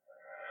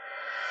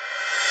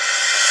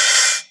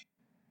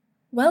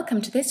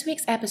Welcome to this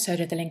week's episode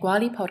of the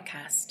Linguali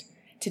podcast.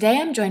 Today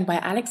I'm joined by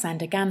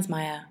Alexander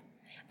Gansmeier.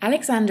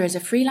 Alexander is a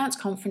freelance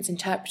conference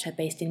interpreter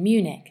based in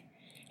Munich.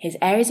 His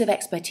areas of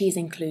expertise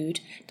include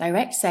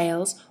direct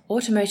sales,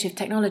 automotive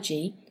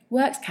technology,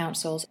 works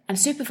councils, and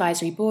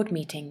supervisory board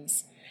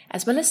meetings,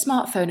 as well as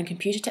smartphone and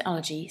computer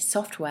technology,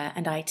 software,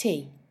 and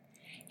IT.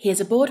 He is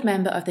a board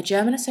member of the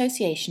German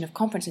Association of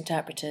Conference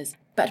Interpreters,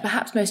 but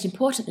perhaps most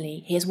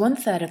importantly, he is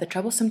one-third of the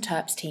Troublesome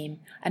Terps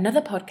team,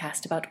 another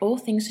podcast about all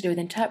things to do with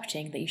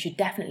interpreting that you should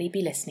definitely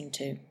be listening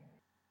to.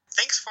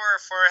 Thanks for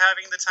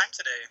having the time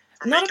today.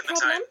 Not a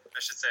problem. The time, I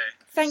should say.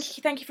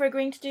 Thank you for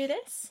agreeing to do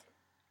this.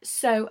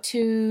 So,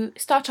 to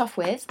start off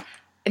with,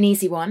 an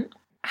easy one.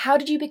 How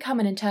did you become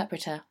an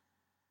interpreter?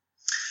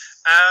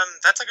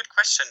 That's a good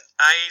question.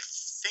 I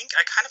think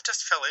I kind of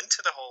just fell into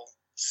the whole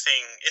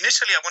thing.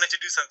 Initially, I wanted to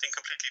do something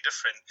completely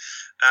different.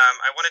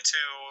 I wanted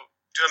to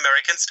do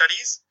American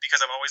studies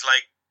because I've always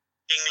liked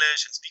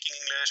English and speaking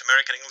English,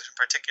 American English in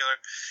particular.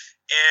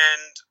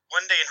 And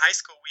one day in high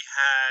school, we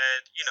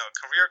had, a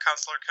career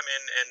counselor come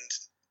in and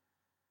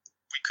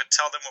we could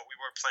tell them what we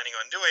were planning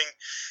on doing.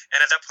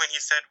 And at that point,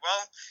 he said,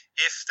 well,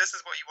 if this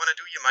is what you want to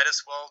do, you might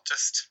as well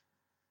just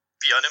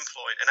be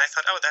unemployed. And I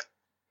thought, oh, that's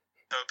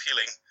so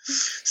appealing.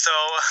 So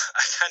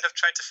I kind of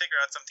tried to figure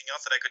out something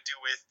else that I could do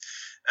with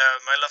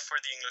my love for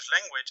the English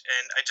language.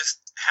 And I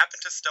just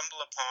happened to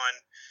stumble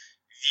upon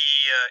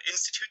the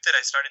institute that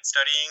I started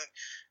studying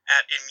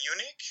at in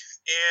Munich.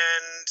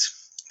 And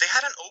they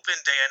had an open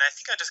day. And I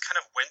think I just kind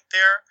of went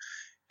there.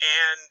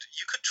 And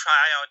you could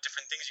try out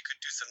different things. You could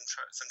do some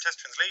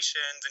test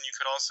translations, and you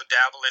could also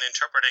dabble in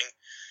interpreting.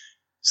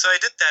 So I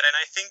did that, and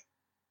I think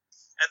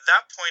at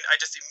that point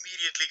I just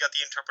immediately got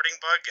the interpreting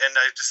bug, and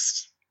I've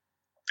just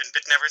been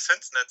bitten ever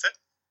since, and that's it.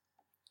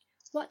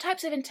 What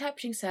types of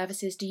interpreting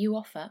services do you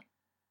offer?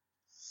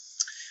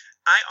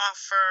 I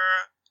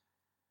offer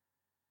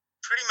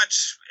pretty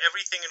much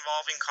everything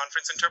involving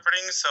conference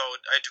interpreting. So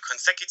I do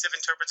consecutive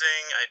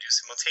interpreting, I do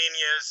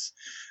simultaneous,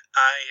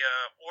 I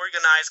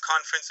organize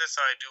conferences,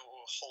 so I do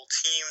whole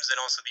teams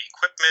and also the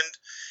equipment.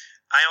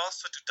 I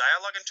also do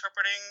dialogue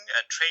interpreting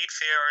at trade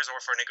fairs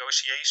or for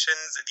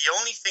negotiations. The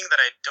only thing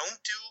that I don't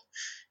do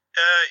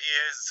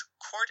is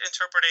court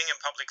interpreting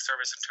and public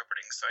service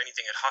interpreting. So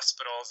anything at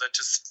hospitals, that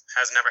just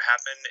has never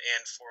happened.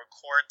 And for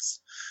courts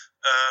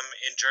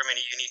in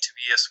Germany, you need to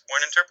be a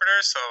sworn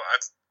interpreter. So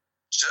I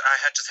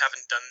just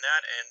haven't done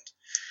that, and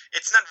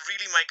it's not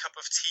really my cup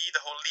of tea,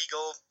 the whole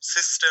legal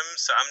system,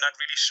 so I'm not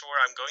really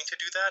sure I'm going to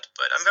do that,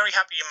 but I'm very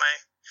happy in my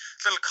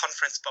little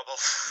conference bubble.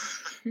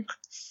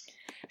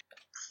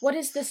 What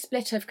is the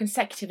split of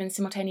consecutive and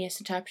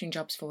simultaneous interpreting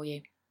jobs for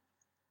you?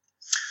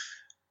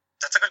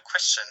 That's a good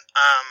question.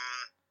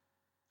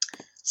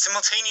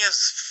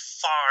 Simultaneous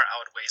far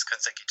outweighs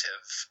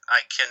consecutive.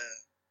 I can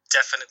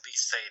definitely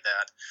say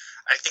that.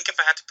 I think if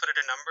I had to put it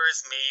in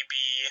numbers,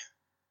 maybe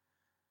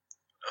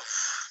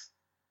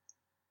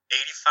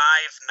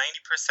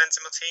 85-90%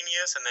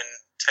 simultaneous, and then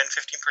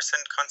 10-15%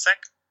 consec.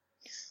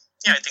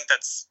 Yeah, I think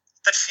that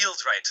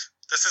feels right.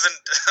 This isn't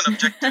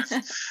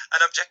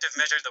an objective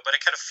measure though, but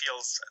it kind of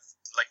feels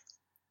like.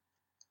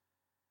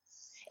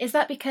 Is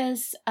that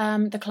because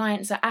the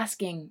clients are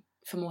asking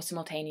for more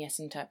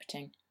simultaneous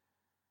interpreting?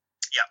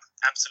 Yeah,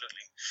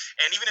 absolutely.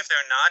 And even if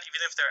they're not,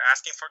 even if they're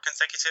asking for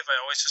consecutive, I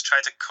always just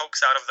try to coax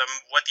out of them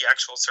what the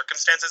actual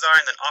circumstances are,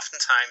 and then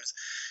oftentimes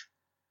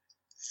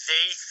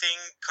they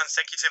think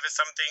consecutive is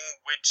something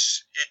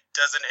which it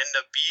doesn't end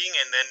up being,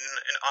 and then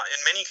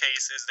in many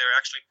cases they're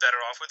actually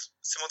better off with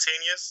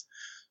simultaneous.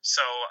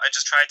 So I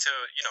just try to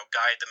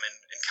guide them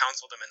and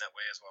counsel them in that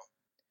way as well.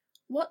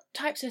 What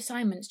types of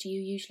assignments do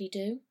you usually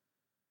do?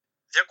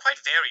 They're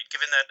quite varied,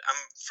 given that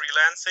I'm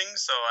freelancing,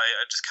 so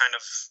I just kind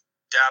of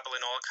dabble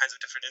in all kinds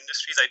of different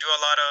industries. I do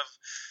a lot of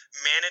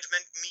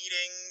management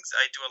meetings.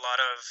 I do a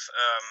lot of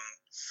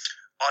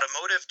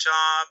automotive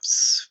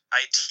jobs,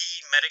 IT,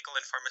 medical,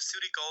 and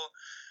pharmaceutical.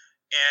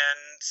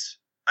 And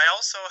I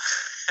also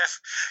have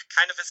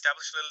kind of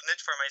established a little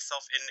niche for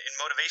myself in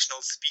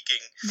motivational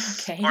speaking,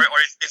 okay. or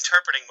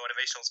interpreting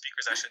motivational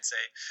speakers, I should say.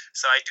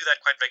 So I do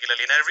that quite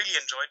regularly, and I really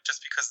enjoy it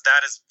just because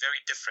that is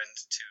very different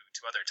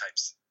to other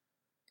types.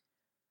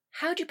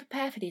 How do you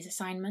prepare for these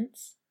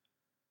assignments?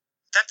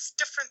 That's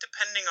different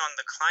depending on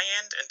the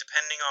client and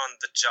depending on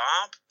the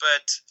job,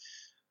 but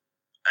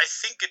I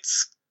think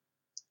it's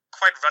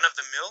quite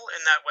run-of-the-mill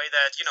in that way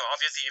that,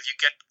 obviously if you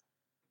get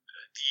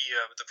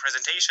the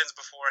presentations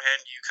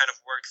beforehand, you kind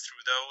of work through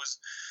those.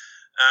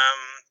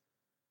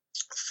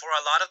 For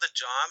a lot of the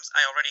jobs,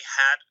 I already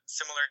had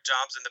similar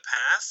jobs in the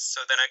past,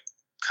 so then I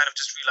kind of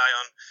just rely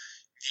on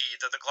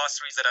the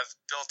glossaries that I've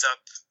built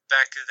up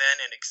back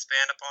then and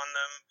expand upon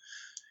them.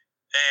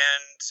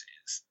 And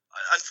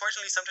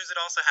unfortunately, sometimes it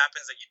also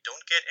happens that you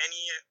don't get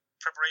any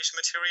preparation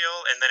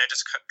material, and then I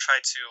just try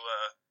to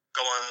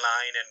go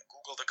online and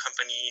Google the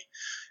company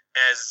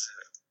as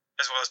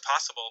well as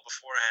possible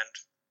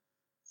beforehand.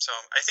 So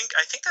I think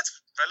that's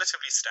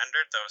relatively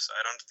standard though, so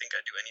I don't think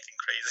I do anything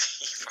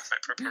crazy for my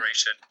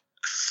preparation.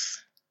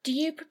 Do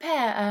you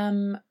prepare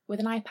with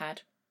an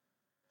iPad?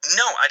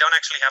 No, I don't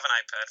actually have an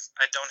iPad.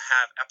 I don't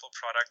have Apple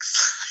products.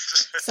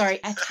 Sorry,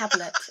 a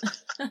tablet.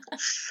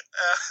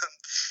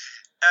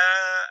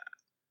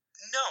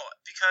 No,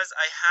 because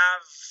I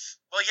have,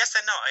 well, yes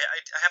and no. I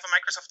have a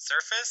Microsoft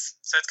Surface,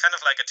 so it's kind of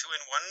like a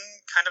two-in-one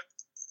kind of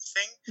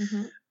thing.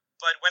 Mm-hmm.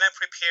 But when I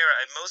prepare,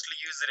 I mostly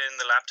use it in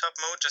the laptop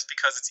mode just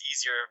because it's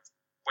easier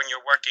when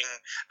you're working.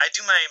 I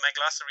do my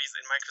glossaries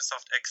in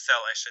Microsoft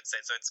Excel, I should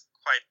say, so it's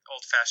quite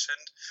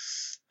old-fashioned.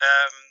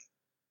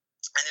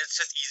 And it's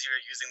just easier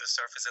using the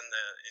Surface in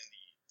the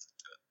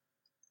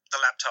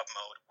laptop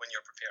mode when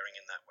you're preparing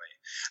in that way.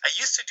 I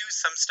used to do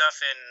some stuff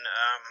in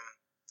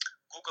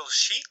Google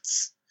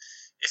Sheets,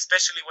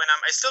 especially when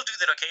I still do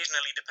that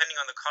occasionally, depending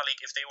on the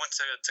colleague. If they want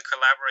to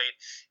collaborate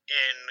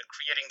in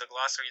creating the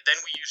glossary, then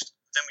we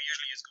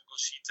usually use Google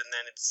Sheets, and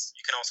then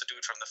you can also do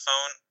it from the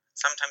phone.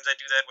 Sometimes I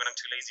do that when I'm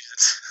too lazy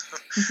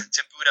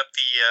to boot up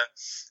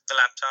the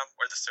laptop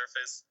or the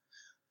Surface,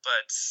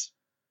 but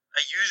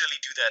I usually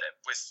do that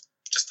with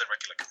just the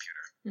regular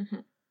computer.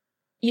 Mm-hmm.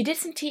 You did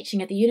some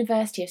teaching at the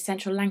University of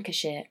Central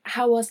Lancashire.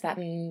 How was that,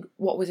 and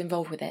what was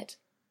involved with it?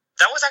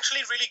 That was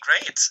actually really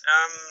great.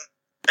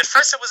 At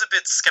first, I was a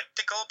bit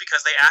skeptical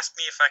because they asked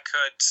me if I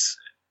could,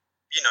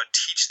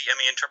 teach the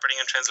MA Interpreting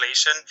and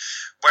Translation,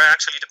 where I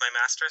actually did my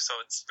master. So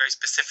it's very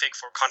specific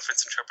for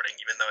conference interpreting,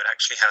 even though it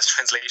actually has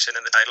translation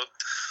in the title.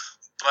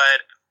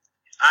 But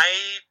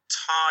I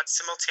taught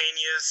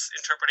simultaneous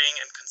interpreting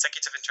and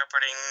consecutive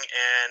interpreting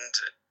and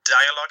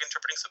dialogue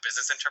interpreting, so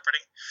business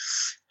interpreting.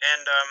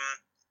 And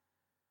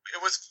it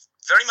was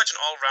very much an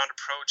all-round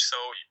approach. So,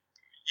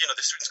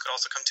 the students could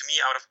also come to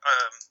me out of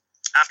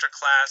after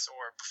class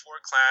or before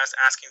class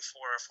asking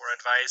for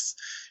advice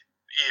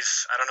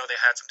if, I don't know, they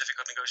had some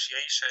difficult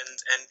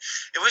negotiations. And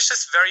it was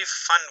just very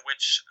fun,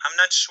 which I'm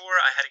not sure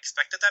I had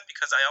expected that,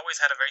 because I always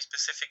had a very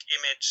specific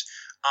image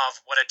of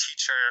what a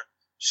teacher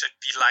should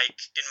be like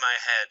in my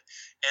head.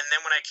 And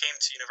then when I came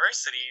to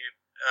university,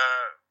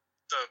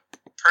 the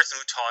person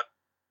who taught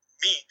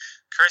me,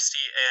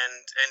 Kirsty,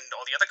 and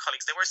all the other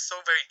colleagues, they were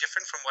so very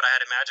different from what I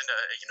had imagined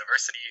a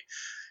university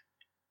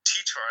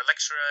teacher or a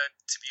lecturer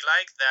to be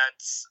like, that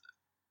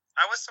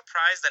I was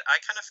surprised that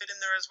I kind of fit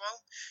in there as well.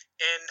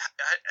 And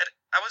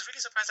I was really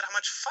surprised at how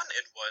much fun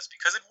it was,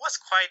 because it was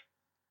quite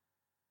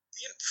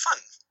fun.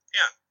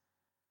 Yeah.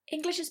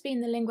 English has been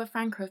the lingua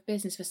franca of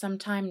business for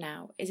some time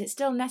now. Is it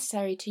still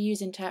necessary to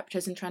use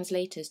interpreters and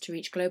translators to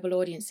reach global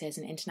audiences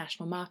and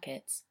international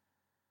markets?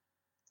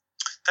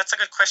 That's a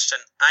good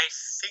question. I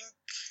think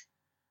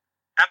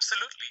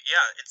absolutely,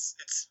 yeah.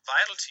 It's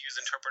vital to use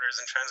interpreters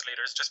and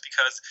translators, just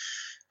because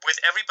with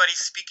everybody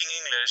speaking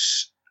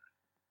English,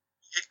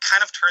 it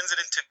kind of turns it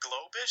into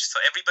globish. So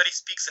everybody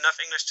speaks enough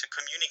English to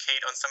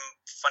communicate on some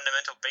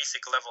fundamental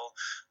basic level.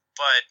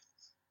 But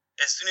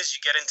as soon as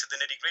you get into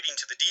the nitty-gritty,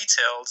 into the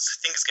details,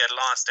 things get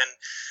lost. And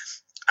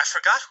I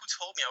forgot who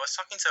told me. I was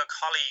talking to a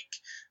colleague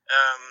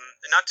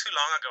not too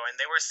long ago, and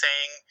they were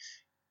saying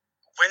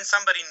when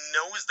somebody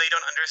knows they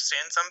don't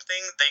understand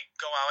something, they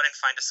go out and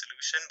find a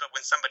solution. But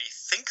when somebody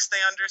thinks they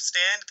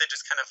understand, they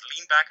just kind of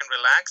lean back and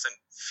relax and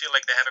feel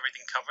like they have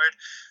everything covered,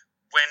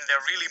 when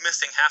they're really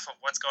missing half of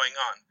what's going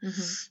on.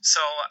 Mm-hmm. So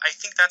I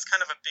think that's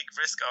kind of a big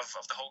risk of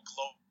the whole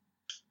global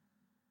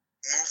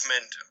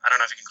movement. I don't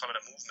know if you can call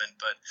it a movement,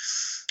 but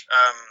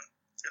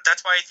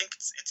that's why I think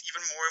it's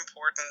even more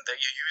important that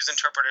you use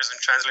interpreters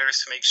and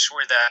translators to make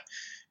sure that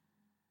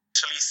you're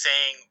actually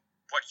saying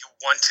what you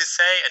want to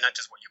say and not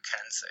just what you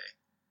can say.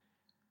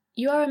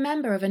 You are a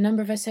member of a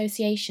number of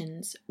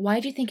associations. Why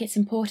do you think it's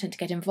important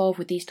to get involved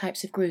with these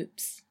types of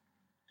groups?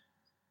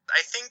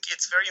 I think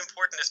it's very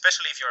important,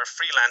 especially if you're a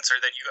freelancer,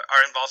 that you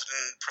are involved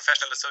in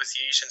professional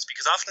associations,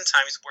 because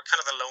oftentimes we're kind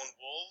of the lone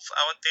wolf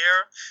out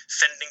there,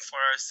 fending for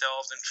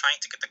ourselves and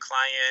trying to get the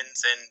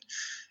clients. And,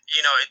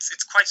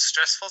 it's quite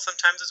stressful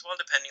sometimes as well,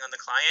 depending on the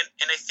client.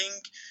 And I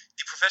think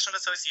the professional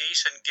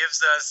association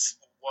gives us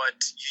what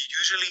you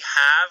usually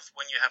have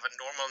when you have a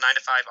normal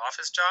 9-to-5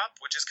 office job,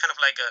 which is kind of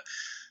like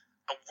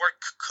a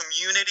work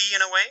community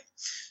in a way.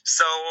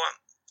 So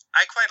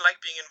I quite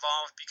like being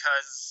involved,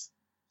 because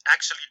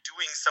actually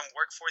doing some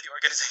work for the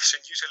organization,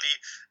 usually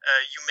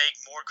you make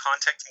more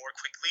contacts more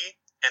quickly,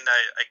 and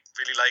I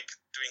really like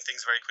doing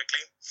things very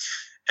quickly,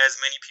 as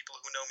many people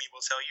who know me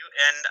will tell you.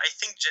 And I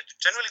think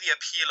generally the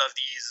appeal of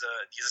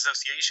these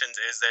associations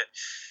is that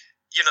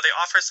they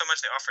offer so much.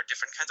 They offer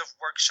different kinds of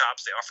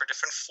workshops, they offer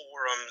different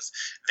forums,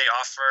 they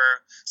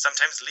offer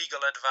sometimes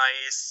legal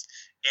advice,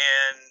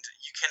 and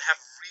you can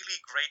have really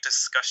great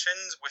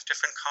discussions with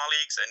different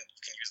colleagues, and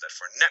you can use that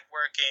for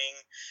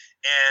networking.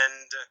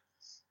 And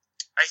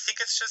I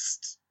think it's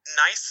just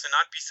nice to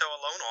not be so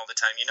alone all the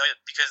time,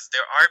 because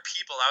there are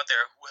people out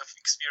there who have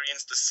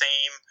experienced the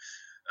same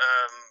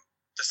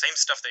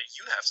stuff that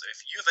you have. So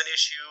if you have an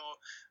issue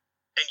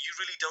and you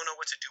really don't know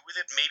what to do with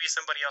it, maybe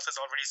somebody else has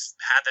already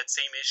had that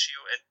same issue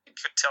and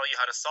could tell you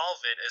how to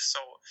solve it. So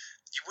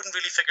you wouldn't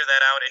really figure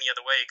that out any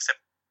other way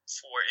except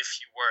for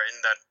if you were in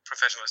that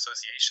professional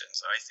association.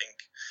 So I think,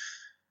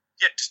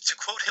 to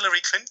quote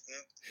Hillary Clinton,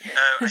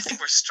 I think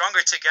we're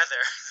stronger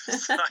together.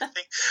 So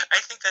I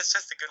think that's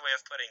just a good way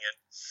of putting it.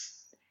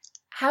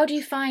 How do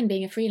you find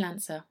being a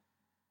freelancer?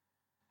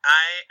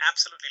 I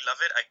absolutely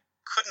love it. I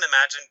couldn't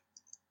imagine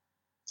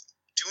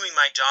doing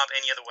my job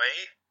any other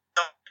way.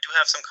 I do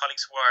have some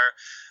colleagues who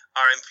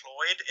are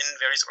employed in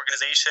various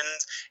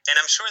organizations, and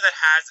I'm sure that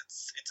has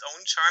its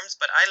own charms,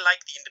 but I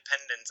like the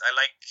independence. I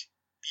like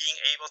being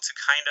able to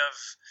kind of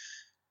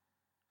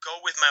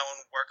go with my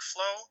own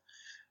workflow,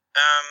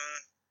 um,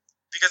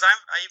 because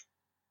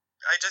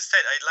I just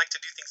said I like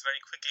to do things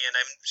very quickly, and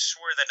I'm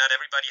sure that not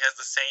everybody has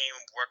the same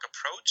work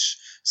approach.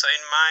 So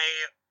in my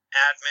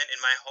admin,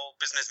 in my whole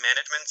business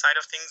management side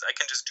of things, I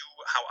can just do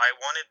how I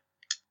want it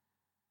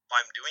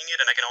while I'm doing it,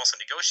 and I can also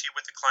negotiate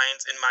with the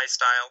clients in my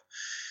style.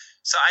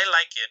 So I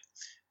like it.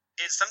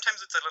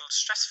 Sometimes it's a little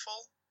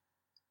stressful,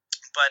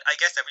 but I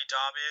guess every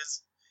job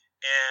is.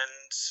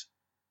 And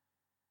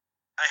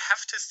I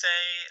have to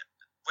say,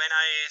 when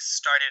I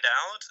started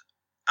out,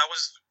 I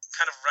was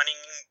kind of running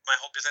my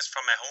whole business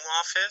from my home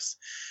office,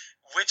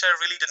 which I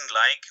really didn't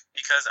like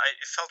because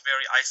it felt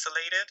very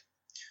isolated.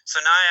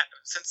 So now,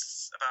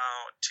 since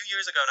about 2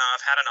 years ago now,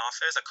 I've had an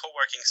office, a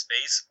co-working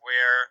space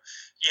where,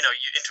 you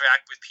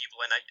interact with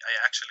people, and I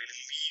actually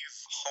leave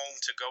home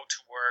to go to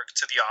work,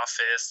 to the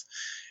office,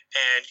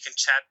 and you can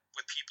chat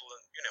with people,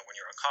 when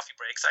you're on coffee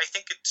breaks. I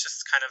think it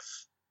just kind of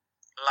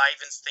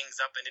livens things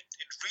up, and it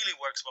really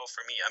works well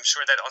for me. I'm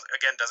sure that,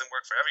 again, doesn't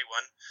work for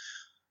everyone.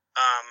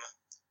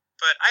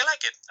 But I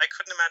like it. I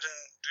couldn't imagine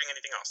doing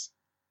anything else.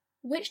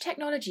 Which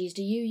technologies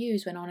do you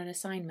use when on an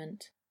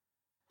assignment?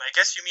 I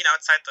guess you mean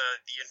outside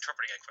the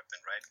interpreting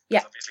equipment, right?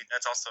 Yeah. Obviously,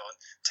 that's also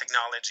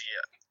technology.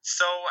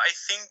 So I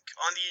think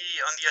on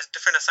the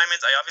different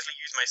assignments, I obviously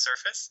use my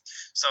Surface.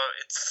 So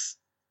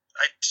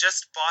I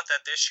just bought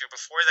that this year.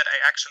 Before that, I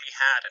actually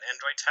had an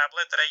Android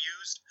tablet that I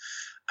used.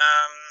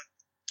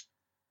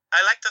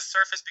 I like the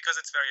Surface because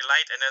it's very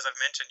light, and as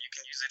I've mentioned, you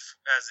can use it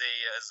as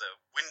a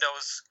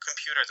Windows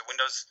computer, as a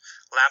Windows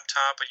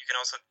laptop, but you can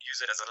also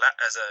use it as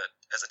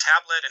a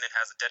tablet, and it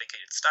has a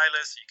dedicated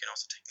stylus. You can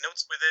also take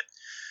notes with it.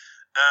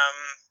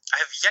 I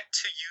have yet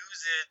to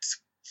use it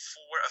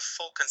for a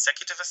full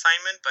consecutive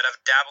assignment, but I've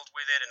dabbled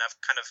with it, and I've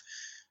kind of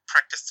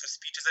practiced some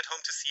speeches at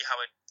home to see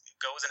how it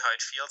goes and how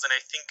it feels. And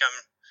I think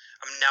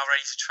I'm now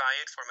ready to try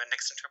it for my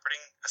next interpreting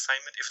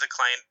assignment if the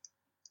client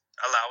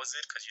allows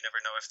it, because you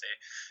never know if they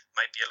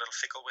might be a little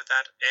fickle with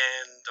that.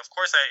 And of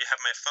course, I have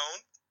my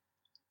phone.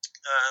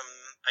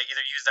 I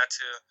either use that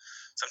to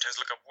sometimes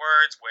look up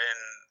words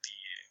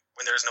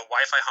when there's no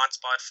Wi-Fi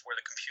hotspot for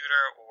the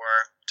computer,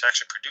 or to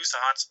actually produce a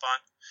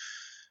hotspot.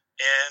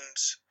 And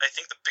I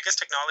think the biggest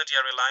technology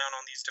I rely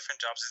on these different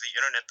jobs is the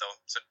internet,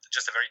 though. So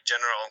just a very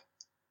general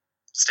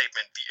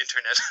statement, the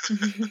internet.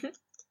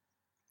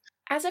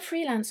 As a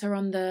freelancer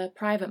on the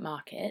private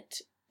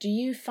market, do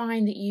you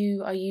find that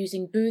you are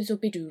using booths or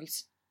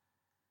bidouls?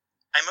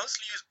 I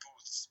mostly use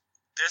booths.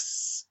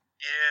 This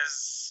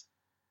is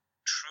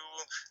true.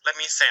 Let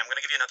me say, I'm going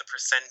to give you another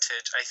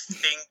percentage. I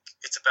think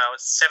it's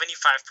about 75%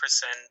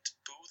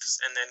 booths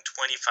and then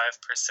 25%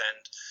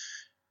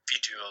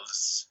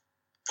 bidouls,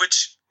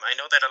 which I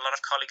know that a lot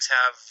of colleagues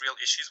have real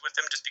issues with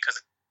them just because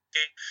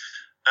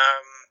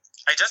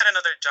I just had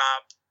another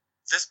job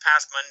this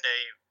past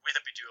Monday with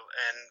a bedoul,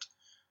 and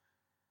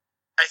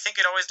I think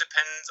it always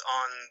depends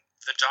on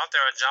the job.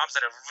 There are jobs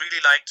that I really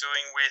like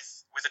doing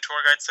with the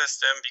tour guide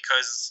system,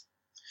 because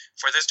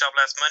for this job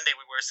last Monday,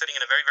 we were sitting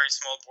in a very, very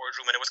small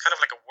boardroom, and it was kind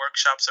of like a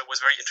workshop, so it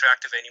was very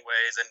interactive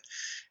anyways, and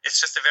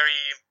it's just a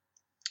very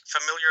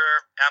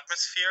familiar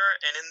atmosphere,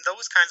 and in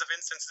those kinds of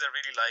instances, I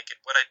really like it.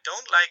 What I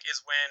don't like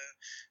is when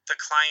the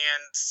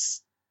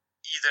clients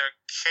either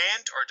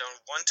can't or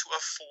don't want to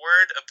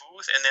afford a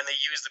booth, and then they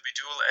use the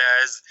bedoul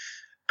as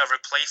a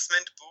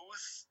replacement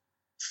booth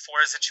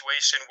for a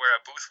situation where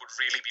a booth would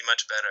really be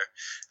much better.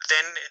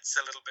 Then it's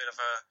a little bit of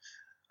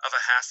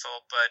a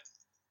hassle, but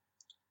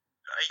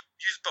I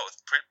use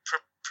both,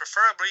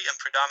 preferably and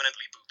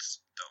predominantly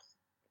booths, though.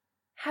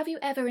 Have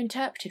you ever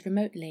interpreted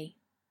remotely?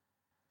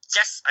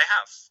 Yes, I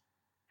have.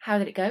 How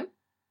did it go?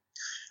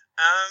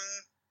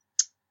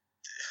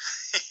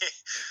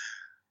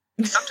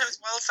 Sometimes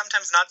well,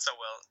 sometimes not so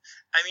well.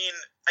 I mean,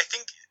 I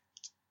think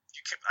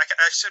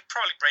I should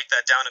probably break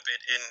that down a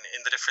bit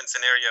in the different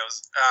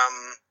scenarios.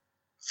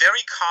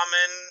 Very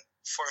common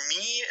for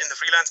me in the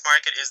freelance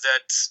market is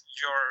that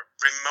you're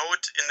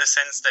remote in the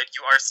sense that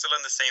you are still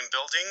in the same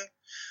building,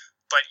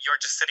 but you're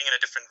just sitting in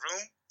a different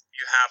room.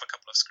 You have a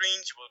couple of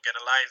screens. You will get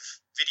a live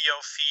video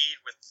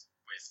feed with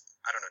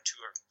I don't know,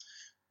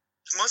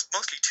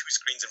 mostly two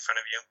screens in front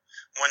of you,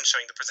 one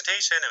showing the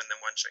presentation and then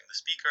one showing the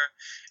speaker,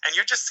 and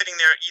you're just sitting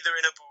there either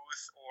in a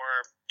booth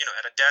or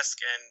at a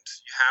desk, and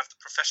you have the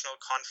professional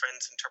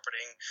conference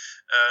interpreting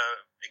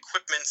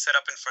equipment set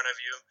up in front of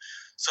you.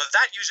 So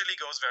that usually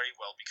goes very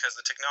well because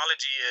the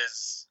technology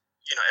is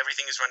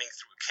everything is running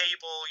through a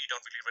cable. You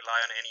don't really rely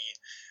on any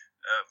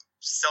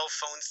cell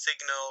phone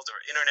signals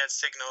or internet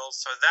signals,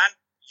 so that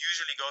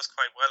usually goes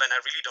quite well, and I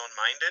really don't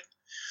mind it.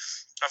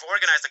 I've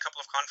organized a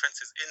couple of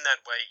conferences in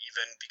that way,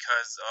 even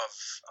because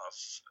of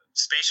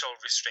spatial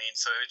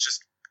restraints, so it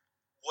just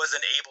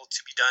wasn't able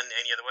to be done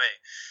any other way.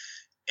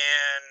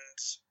 And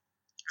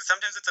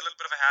Sometimes it's a little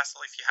bit of a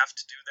hassle if you have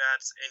to do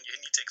that and you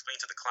need to explain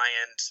to the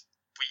client,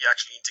 we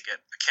actually need to get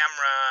a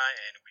camera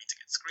and we need to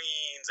get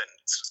screens and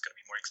it's just going to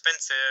be more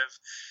expensive.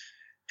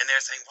 And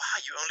they're saying, wow,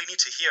 you only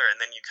need to hear. And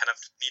then you kind of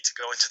need to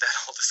go into that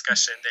whole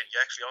discussion that you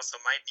actually also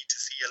might need to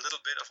see a little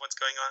bit of what's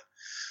going on.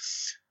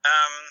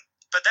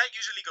 But that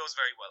usually goes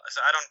very well. So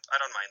I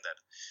don't mind that.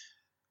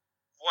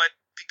 What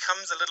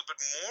becomes a little bit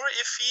more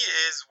iffy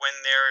is when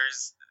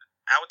there's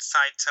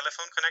outside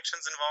telephone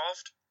connections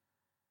involved.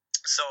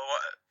 So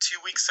 2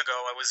 weeks ago,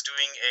 I was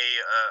doing a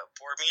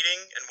board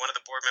meeting, and one of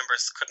the board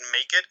members couldn't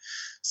make it.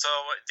 So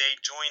they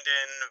joined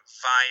in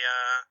via,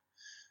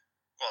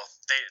 well,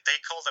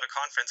 they called it a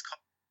conference call.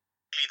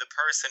 The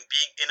person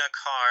being in a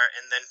car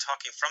and then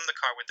talking from the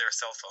car with their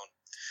cell phone.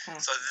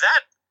 So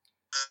that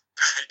is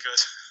very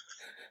good.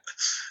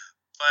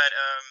 But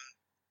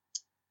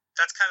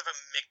that's kind of a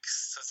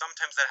mix. So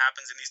sometimes that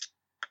happens in these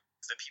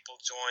that people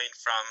join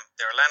from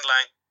their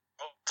landline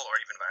or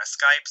even via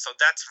Skype. So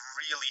that's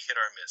really hit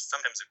or miss.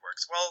 Sometimes it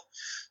works well.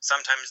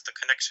 Sometimes the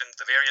connections,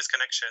 the various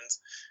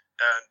connections,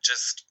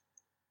 just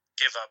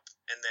give up,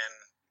 and then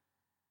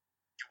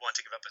you want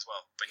to give up as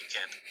well, but you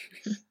can't.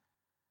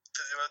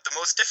 The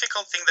most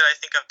difficult thing that I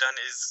think I've done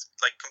is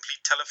like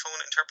complete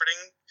telephone interpreting,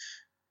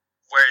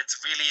 where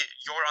it's really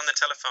you're on the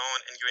telephone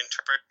and you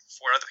interpret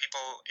for other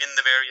people in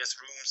the various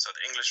rooms, so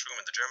the English room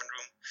and the German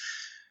room.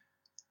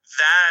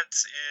 That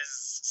is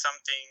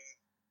something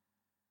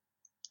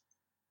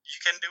you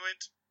can do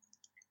it.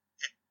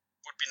 It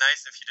would be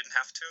nice if you didn't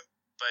have to,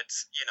 but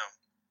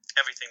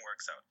everything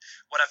works out.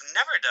 What I've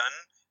never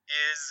done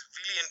is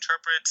really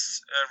interpret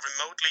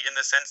remotely in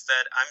the sense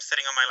that I'm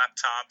sitting on my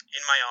laptop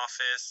in my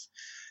office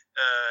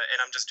and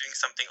I'm just doing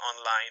something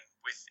online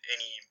with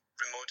any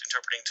remote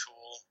interpreting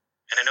tool.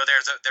 And I know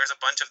there's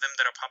a bunch of them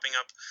that are popping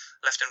up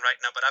left and right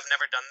now, but I've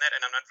never done that,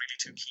 and I'm not really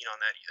too keen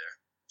on that either.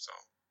 So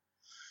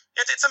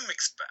it's a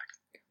mixed bag.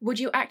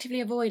 Would you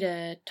actively avoid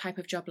a type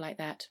of job like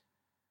that?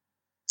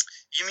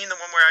 You mean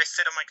the one where I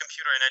sit on my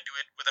computer and I do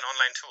it with an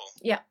online tool?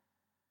 Yeah.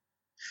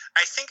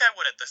 I think I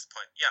would at this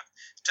point, yeah.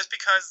 Just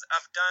because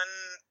I've done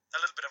a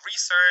little bit of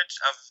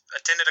research, I've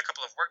attended a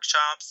couple of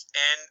workshops,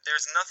 and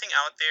there's nothing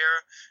out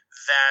there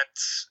that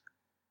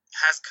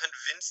has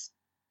convinced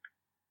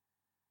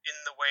in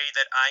the way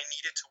that I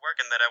needed to work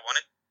and that I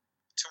wanted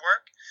to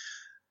work.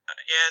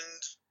 And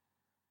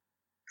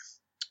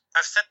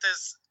I've said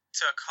this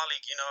to a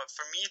colleague,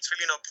 for me, it's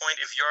really no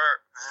point if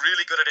you're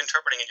really good at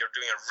interpreting and you're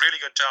doing a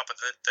really good job, but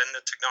then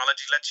the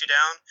technology lets you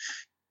down.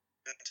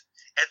 And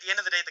at the end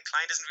of the day, the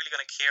client isn't really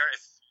going to care if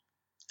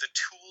the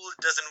tool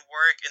doesn't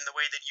work in the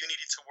way that you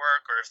need it to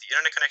work, or if the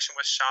internet connection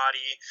was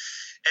shoddy.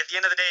 At the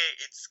end of the day,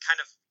 it's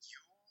kind of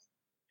you,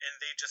 and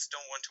they just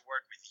don't want to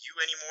work with you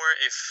anymore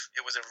if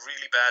it was a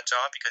really bad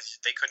job because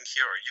they couldn't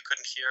hear or you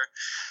couldn't hear.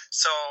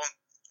 So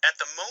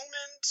at the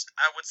moment,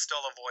 I would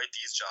still avoid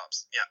these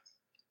jobs. Yeah,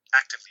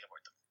 actively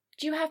avoid them.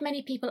 Do you have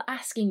many people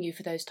asking you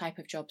for those type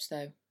of jobs,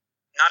 though?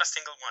 Not a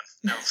single one,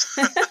 no.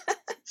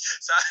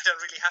 So I don't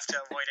really have to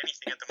avoid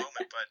anything at the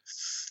moment, but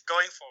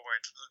going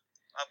forward,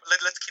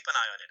 let's keep an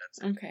eye on it. That's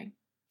it. Okay.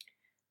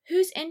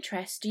 Whose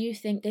interest do you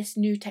think this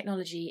new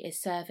technology is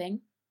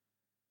serving?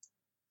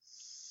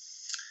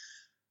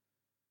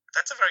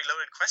 That's a very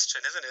loaded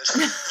question, isn't it?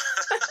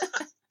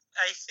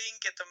 I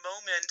think at the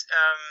moment,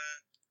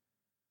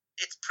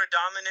 it's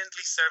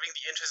predominantly serving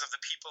the interests of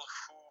the people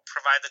who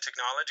provide the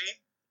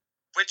technology,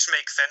 which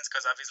makes sense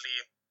because obviously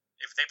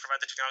if they provide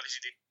the technology,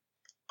 they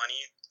get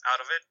money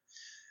out of it,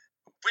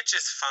 which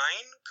is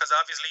fine because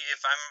obviously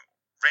if I'm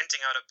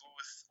renting out a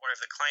booth or if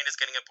the client is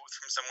getting a booth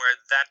from somewhere,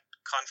 that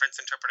conference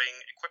interpreting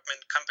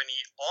equipment company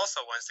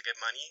also wants to get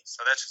money.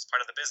 So that's just part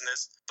of the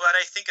business. But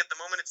I think at the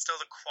moment it's still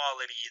the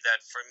quality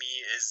that for me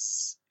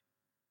is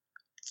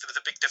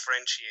the big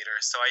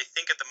differentiator. So I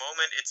think at the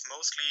moment it's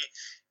mostly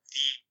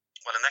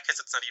well, in that case,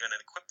 it's not even an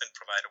equipment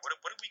provider. What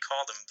do we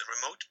call them? The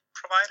remote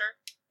provider?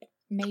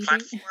 Maybe.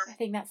 I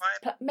think that's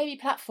maybe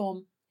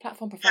platform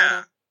provider.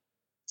 Yeah.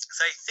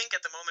 So I think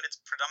at the moment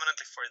it's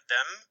predominantly for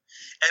them,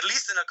 at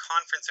least in a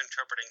conference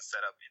interpreting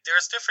setup.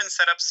 There's different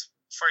setups.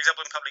 For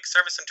example, in public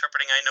service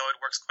interpreting, I know it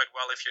works quite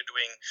well if you're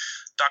doing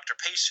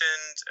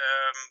doctor-patient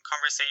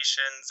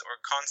conversations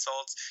or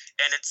consults,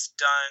 and it's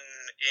done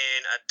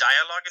in a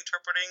dialogue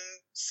interpreting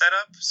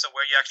setup, so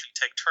where you actually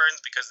take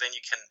turns because then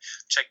you can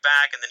check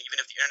back, and then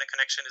even if the internet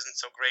connection isn't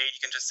so great,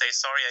 you can just say,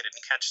 sorry, I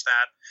didn't catch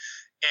that.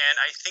 And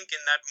I think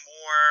in that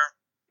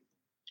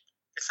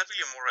it's not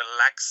really a more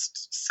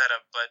relaxed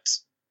setup, but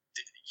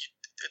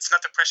it's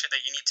not the pressure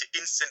that you need to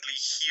instantly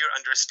hear,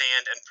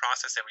 understand, and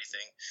process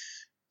everything.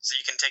 So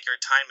you can take your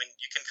time and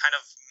you can kind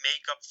of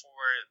make up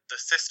for the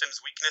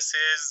system's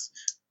weaknesses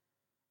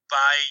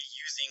by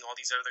using all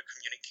these other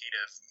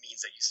communicative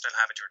means that you still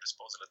have at your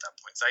disposal at that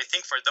point. So I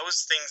think for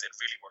those things, it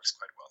really works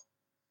quite well.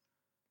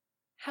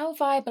 How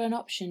viable an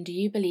option do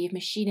you believe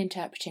machine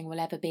interpreting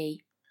will ever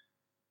be?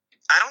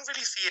 I don't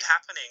really see it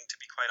happening, to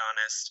be quite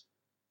honest.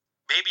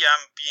 Maybe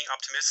I'm being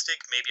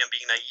optimistic, maybe I'm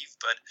being naive,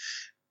 but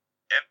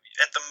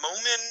at the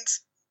moment,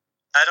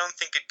 I don't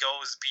think it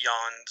goes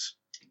beyond,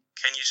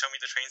 can you show me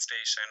the train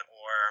station,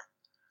 or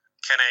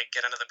can I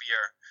get another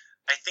beer?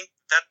 I think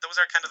that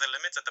those are kind of the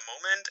limits at the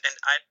moment, and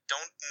I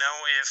don't know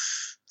if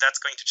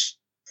that's going to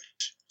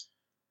change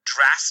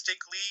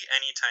drastically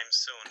anytime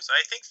soon. So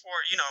I think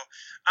for,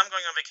 I'm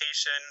going on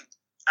vacation,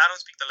 I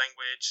don't speak the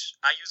language,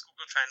 I use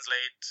Google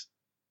Translate,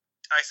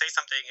 I say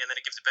something and then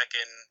it gives it back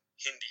in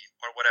Hindi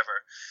or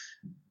whatever.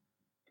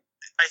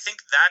 I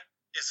think that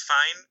is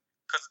fine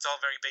because it's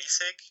all very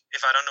basic.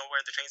 If I don't know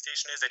where the train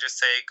station is, I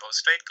just say go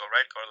straight, go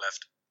right, go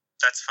left.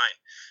 That's fine.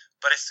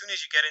 But as soon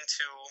as you get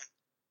into,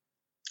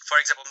 for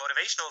example,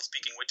 motivational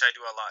speaking, which I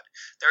do a lot,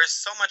 there is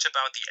so much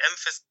about the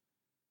emphasis,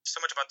 so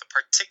much about the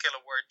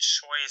particular word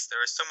choice,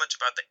 there is so much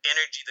about the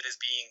energy that is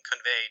being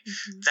conveyed,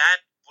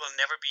 that will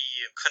never be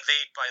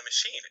conveyed by a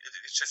machine.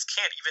 It just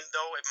can't, even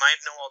though it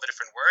might know all the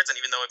different words, and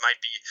even though it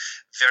might be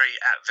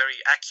very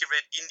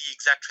accurate in the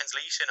exact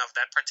translation of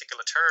that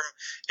particular term,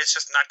 it's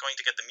just not going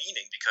to get the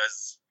meaning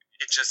because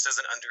it just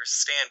doesn't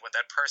understand what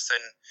that person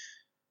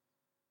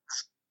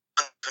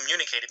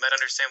communicated. It might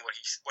understand what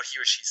he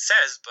or she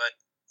says, but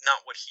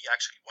not what he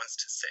actually wants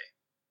to say,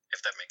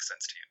 if that makes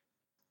sense to you.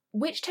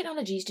 Which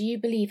technologies do you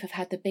believe have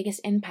had the biggest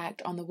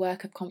impact on the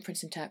work of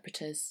conference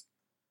interpreters?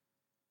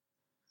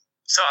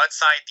 So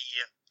outside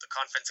the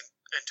conference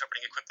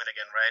interpreting equipment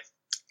again, right?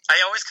 I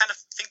always kind of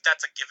think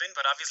that's a given,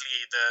 but obviously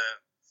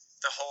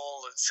the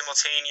whole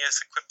simultaneous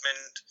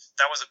equipment,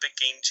 that was a big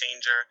game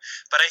changer.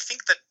 But I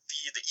think that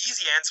the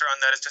easy answer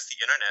on that is just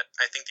the internet.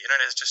 I think the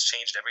internet has just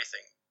changed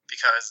everything.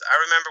 Because I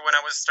remember when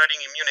I was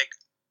studying in Munich,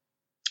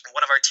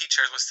 one of our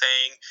teachers was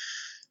saying,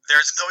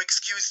 there's no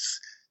excuse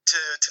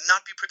to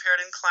not be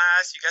prepared in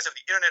class. You guys have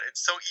the internet.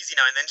 It's so easy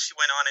now. And then she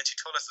went on and she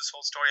told us this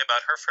whole story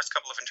about her first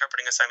couple of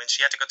interpreting assignments.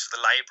 She had to go to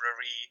the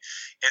library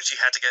and she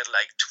had to get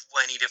like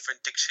 20 different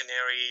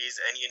dictionaries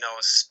and,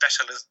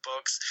 specialist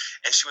books.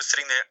 And she was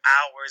sitting there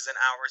hours and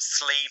hours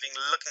slaving,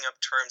 looking up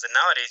terms. And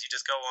nowadays you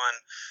just go on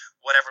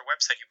whatever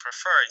website you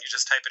prefer and you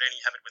just type it in and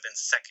you have it within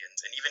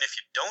seconds. And even if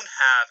you don't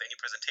have any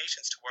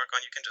presentations to work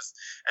on, you can just,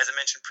 as I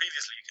mentioned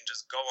previously, you can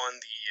just go on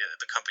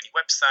the company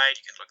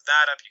website. You can look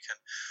that up. You can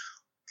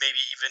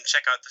maybe even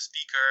check out the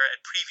speaker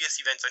at previous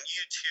events on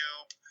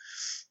YouTube.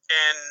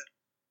 And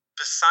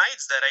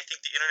besides that, I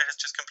think the internet has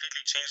just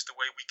completely changed the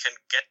way we can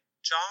get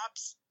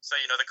jobs. So,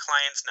 the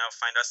clients now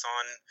find us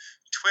on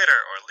Twitter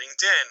or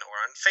LinkedIn or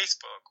on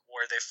Facebook,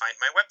 or they find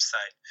my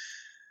website.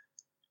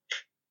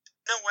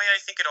 In a way, I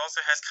think it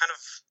also has kind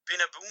of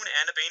been a boon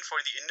and a bane for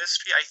the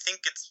industry. I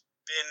think it's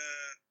been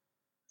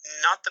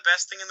not the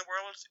best thing in the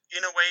world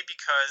in a way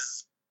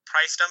because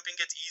price dumping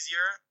gets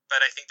easier,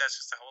 but I think that's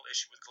just a whole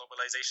issue with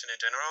globalization in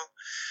general.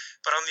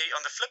 But on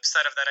the flip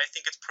side of that, I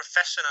think it's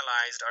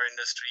professionalized our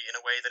industry in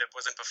a way that it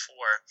wasn't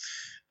before.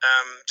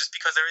 Just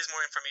because there is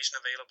more information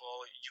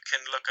available, you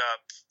can look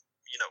up,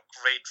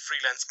 great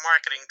freelance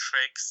marketing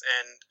tricks,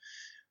 and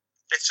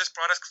it's just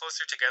brought us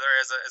closer together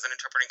as an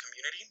interpreting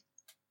community.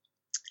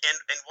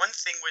 And one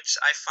thing which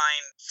I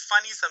find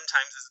funny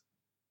sometimes is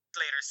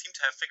translators seem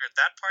to have figured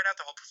that part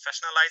out, the whole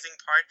professionalizing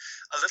part,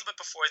 a little bit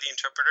before the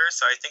interpreter.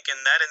 So I think in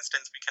that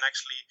instance, we can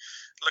actually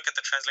look at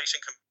the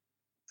translation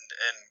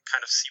and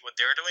kind of see what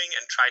they're doing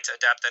and try to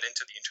adapt that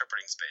into the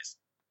interpreting space.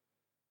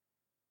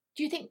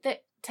 Do you think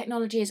that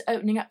technology is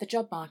opening up the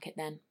job market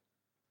then?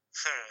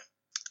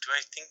 Do I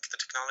think the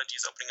technology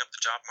is opening up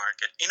the job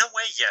market? In a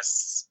way,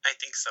 yes, I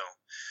think so.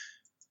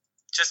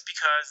 Just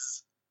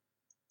because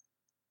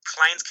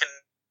clients can,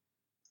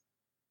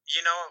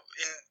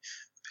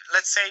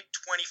 let's say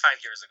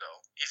 25 years ago,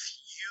 if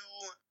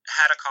you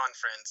had a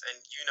conference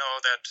and you know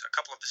that a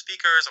couple of the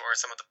speakers or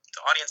some of the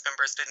audience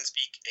members didn't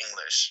speak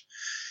English,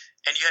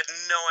 and you had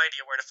no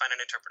idea where to find an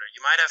interpreter,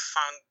 you might have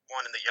found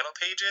one in the yellow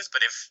pages,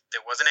 but if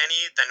there wasn't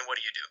any, then what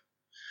do?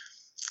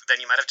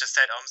 Then you might have just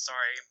said, I'm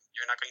sorry,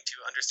 you're not going to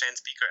understand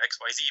speaker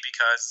XYZ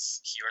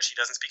because he or she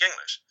doesn't speak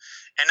English.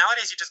 And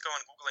nowadays you just go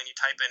on Google and you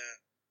type in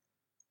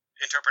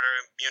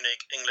interpreter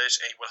Munich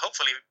English and you will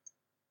hopefully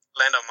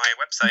land on my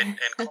website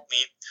and call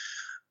me.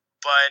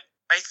 But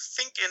I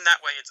think in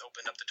that way it's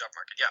opened up the job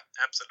market. Yeah,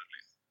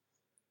 absolutely.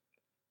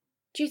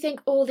 Do you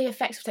think all the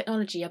effects of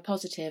technology are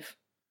positive?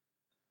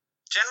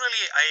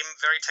 Generally, I'm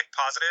very tech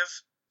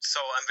positive. So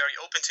I'm very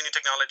open to new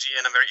technology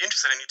and I'm very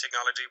interested in new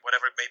technology,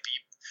 whatever it may be.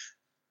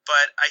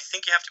 But I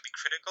think you have to be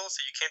critical, so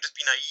you can't just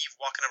be naive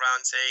walking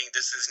around saying,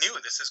 this is new,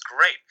 this is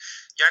great.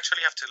 You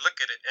actually have to look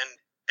at it. And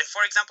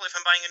for example, if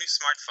I'm buying a new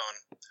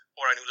smartphone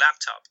or a new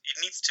laptop, it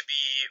needs to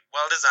be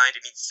well designed,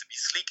 it needs to be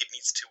sleek, it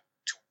needs to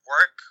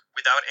work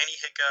without any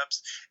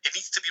hiccups, it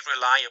needs to be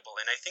reliable.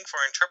 And I think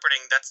for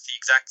interpreting, that's the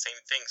exact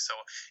same thing. So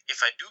if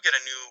I do get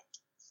a new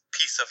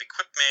piece of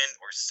equipment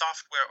or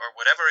software or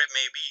whatever it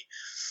may be,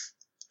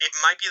 it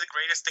might be the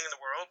greatest thing in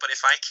the world, but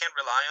if I can't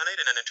rely on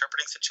it in an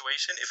interpreting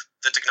situation, if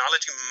the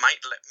technology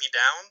might let me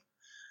down,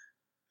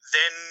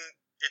 then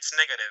it's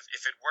negative.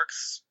 If it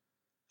works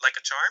like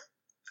a charm,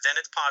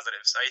 then it's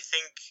positive. So I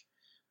think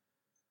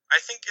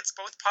it's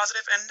both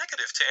positive and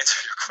negative, to answer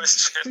your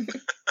question.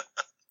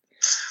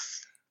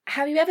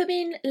 Have you ever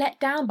been let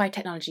down by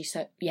technology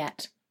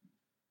yet?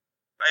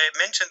 I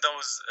mentioned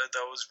those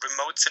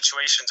remote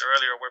situations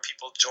earlier where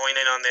people join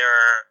in on their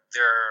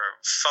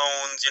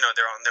phones,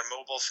 they're on their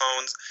mobile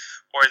phones,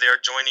 or they're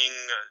joining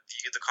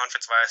the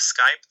conference via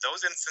Skype.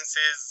 Those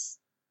instances,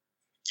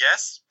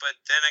 yes, but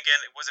then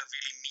again, it wasn't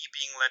really me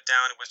being let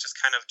down. It was just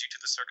kind of due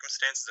to the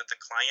circumstances that the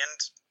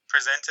client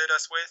presented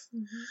us with.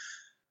 Mm-hmm.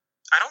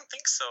 I don't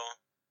think so.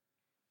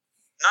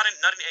 Not in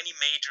any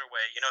major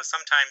way.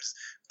 Sometimes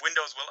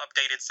Windows will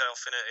update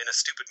itself in a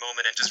stupid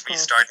moment and just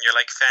restart, and you're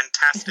like,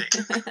 fantastic.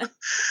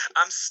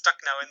 I'm stuck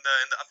now in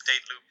the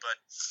update loop, but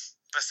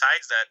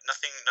besides that,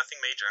 nothing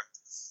major.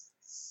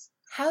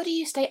 How do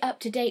you stay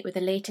up to date with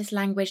the latest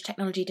language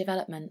technology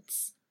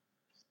developments?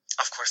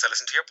 Of course, I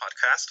listen to your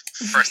podcast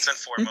first and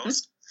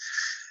foremost.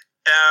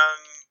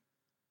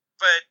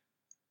 But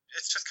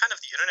it's just kind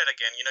of the internet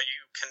again. You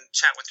can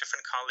chat with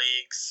different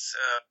colleagues.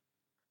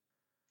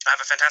 I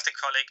have a fantastic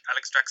colleague,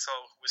 Alex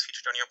Drexel, who was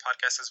featured on your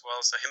podcast as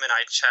well. So him and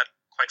I chat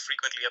quite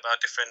frequently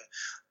about different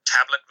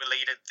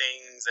tablet-related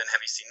things. And have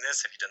you seen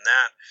this? Have you done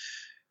that?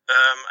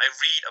 I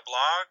read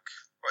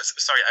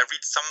I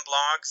read some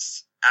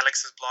blogs.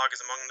 Alex's blog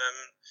is among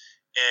them.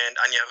 And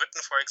Anja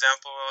Rütten, for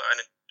example,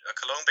 a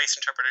Cologne-based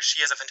interpreter,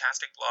 she has a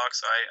fantastic blog,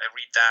 so I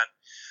read that.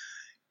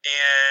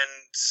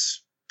 And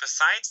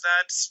besides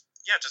that,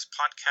 just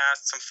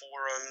podcasts, some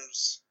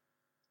forums,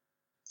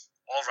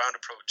 all-round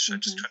approach. I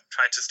just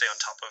try to stay on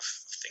top of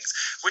things,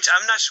 which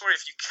I'm not sure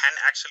if you can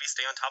actually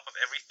stay on top of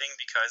everything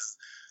because,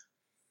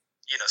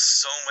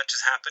 so much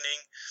is happening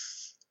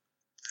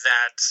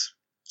that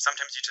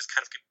sometimes you just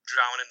kind of get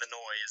drowned in the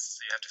noise.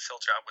 So you have to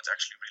filter out what's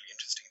actually really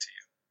interesting to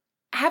you.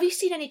 Have you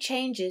seen any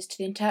changes to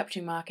the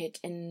interpreting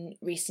market in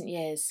recent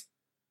years?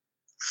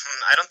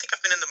 I don't think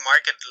I've been in the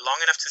market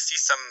long enough to see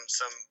some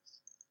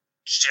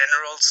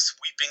general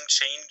sweeping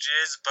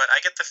changes, but I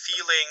get the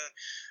feeling,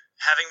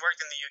 having worked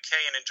in the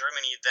UK and in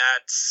Germany,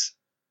 that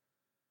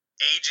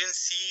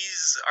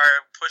agencies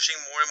are pushing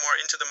more and more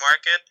into the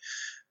market,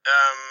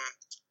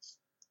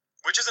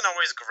 which isn't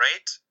always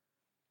great.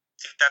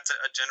 I think that's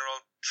a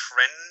general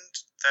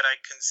trend that I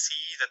can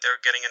see, that they're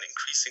getting an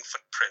increasing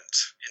footprint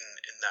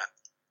in that.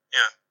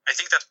 Yeah, I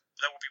think that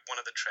would be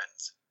one of the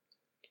trends.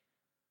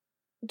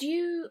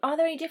 Are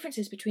there any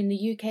differences between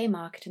the UK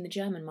market and the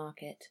German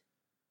market?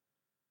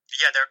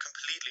 Yeah, they're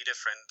completely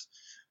different.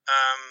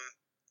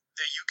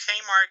 The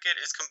UK market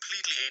is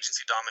completely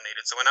agency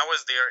dominated. So when I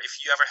was there,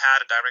 if you ever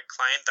had a direct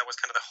client, that was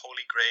kind of the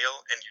holy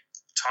grail, and you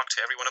talked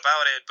to everyone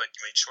about it, but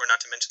you made sure not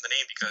to mention the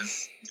name because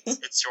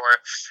it's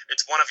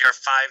one of your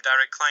 5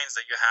 direct clients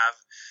that you have.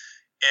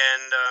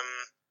 And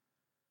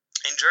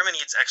in Germany,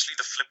 it's actually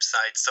the flip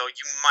side. So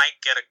you might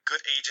get a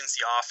good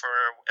agency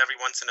offer every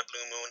once in a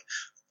blue moon,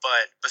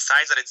 but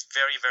besides that, it's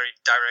very, very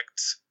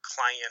direct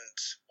client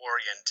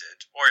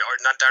oriented, or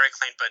not direct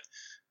client, but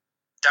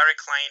direct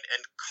client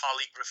and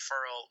colleague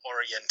referral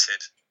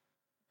oriented.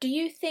 Do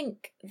you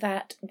think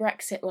that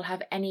Brexit will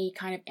have any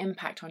kind of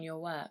impact on your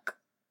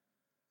work?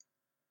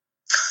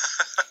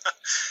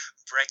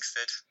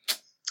 Brexit.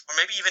 Or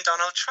maybe even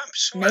Donald Trump,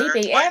 sure.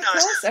 Maybe, why yeah, not?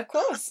 of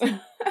course.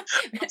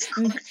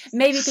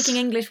 Maybe picking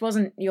English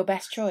wasn't your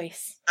best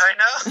choice. I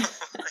know.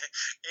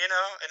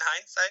 In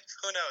hindsight,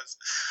 who knows?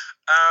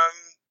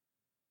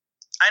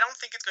 I don't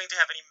think it's going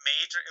to have any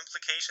major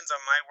implications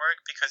on my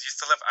work because you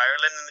still have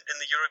Ireland in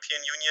the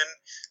European Union.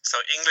 So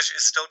English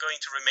is still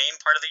going to remain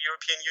part of the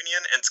European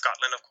Union, and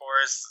Scotland, of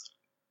course.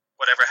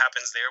 Whatever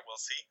happens there, we'll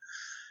see.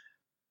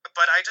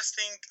 But I just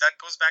think that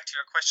goes back to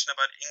your question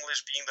about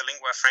English being the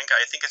lingua franca.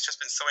 I think it's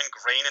just been so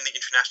ingrained in the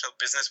international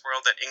business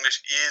world that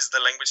English is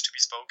the language to be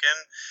spoken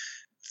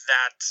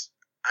that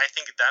I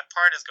think that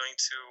part is going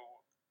to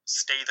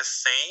stay the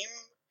same.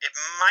 It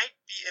might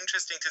be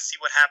interesting to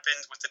see what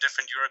happens with the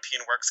different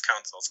European Works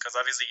Councils, because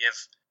obviously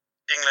if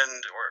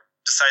England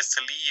decides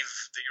to leave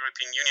the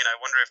European Union, I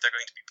wonder if they're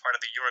going to be part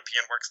of the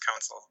European Works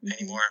Council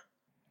anymore.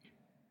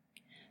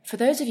 For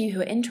those of you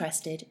who are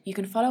interested, you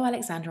can follow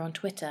Alexander on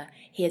Twitter.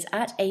 He is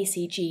at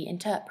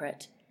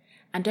ACGinterpret.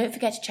 And don't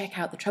forget to check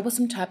out the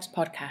Troublesome Terps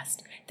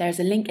podcast. There is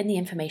a link in the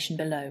information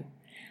below.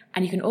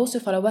 And you can also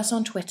follow us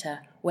on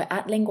Twitter. We're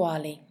at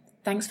Linguali.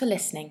 Thanks for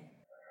listening.